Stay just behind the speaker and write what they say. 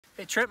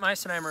Hey, Trent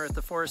Meisenheimer at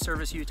the Forest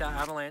Service Utah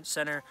Avalanche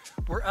Center.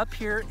 We're up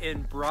here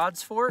in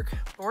Broads Fork.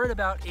 We're at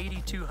about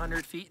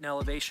 8,200 feet in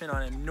elevation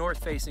on a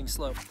north-facing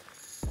slope.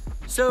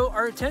 So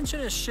our attention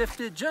has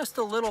shifted just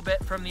a little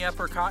bit from the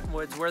upper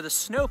cottonwoods where the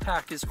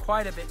snowpack is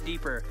quite a bit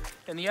deeper.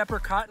 In the upper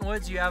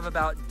cottonwoods, you have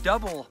about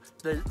double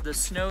the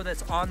snow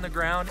that's on the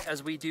ground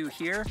as we do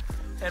here.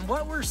 And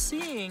what we're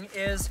seeing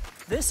is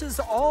this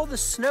is all the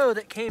snow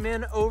that came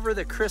in over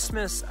the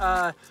Christmas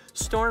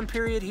storm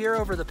period here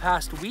over the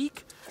past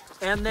week.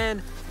 And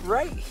then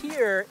right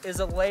here is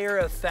a layer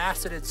of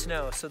faceted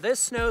snow. So this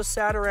snow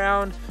sat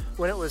around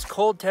when it was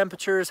cold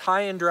temperatures,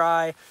 high and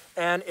dry,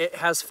 and it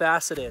has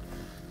faceted.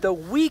 The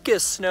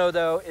weakest snow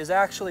though is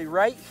actually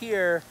right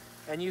here,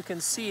 and you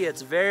can see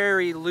it's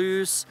very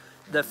loose.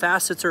 The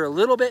facets are a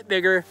little bit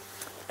bigger.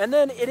 And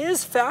then it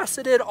is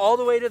faceted all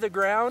the way to the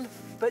ground,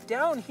 but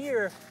down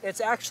here,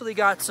 it's actually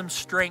got some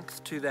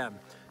strength to them,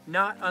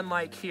 not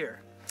unlike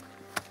here.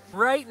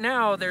 Right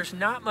now, there's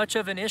not much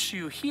of an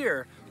issue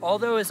here,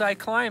 although as I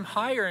climb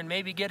higher and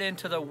maybe get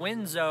into the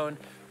wind zone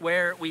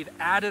where we've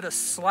added a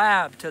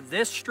slab to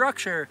this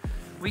structure,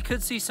 we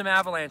could see some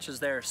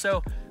avalanches there.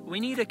 So we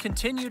need to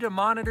continue to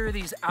monitor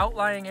these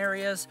outlying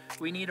areas.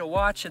 We need to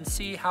watch and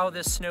see how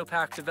this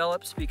snowpack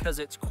develops because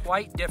it's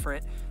quite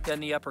different than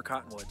the upper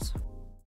cottonwoods.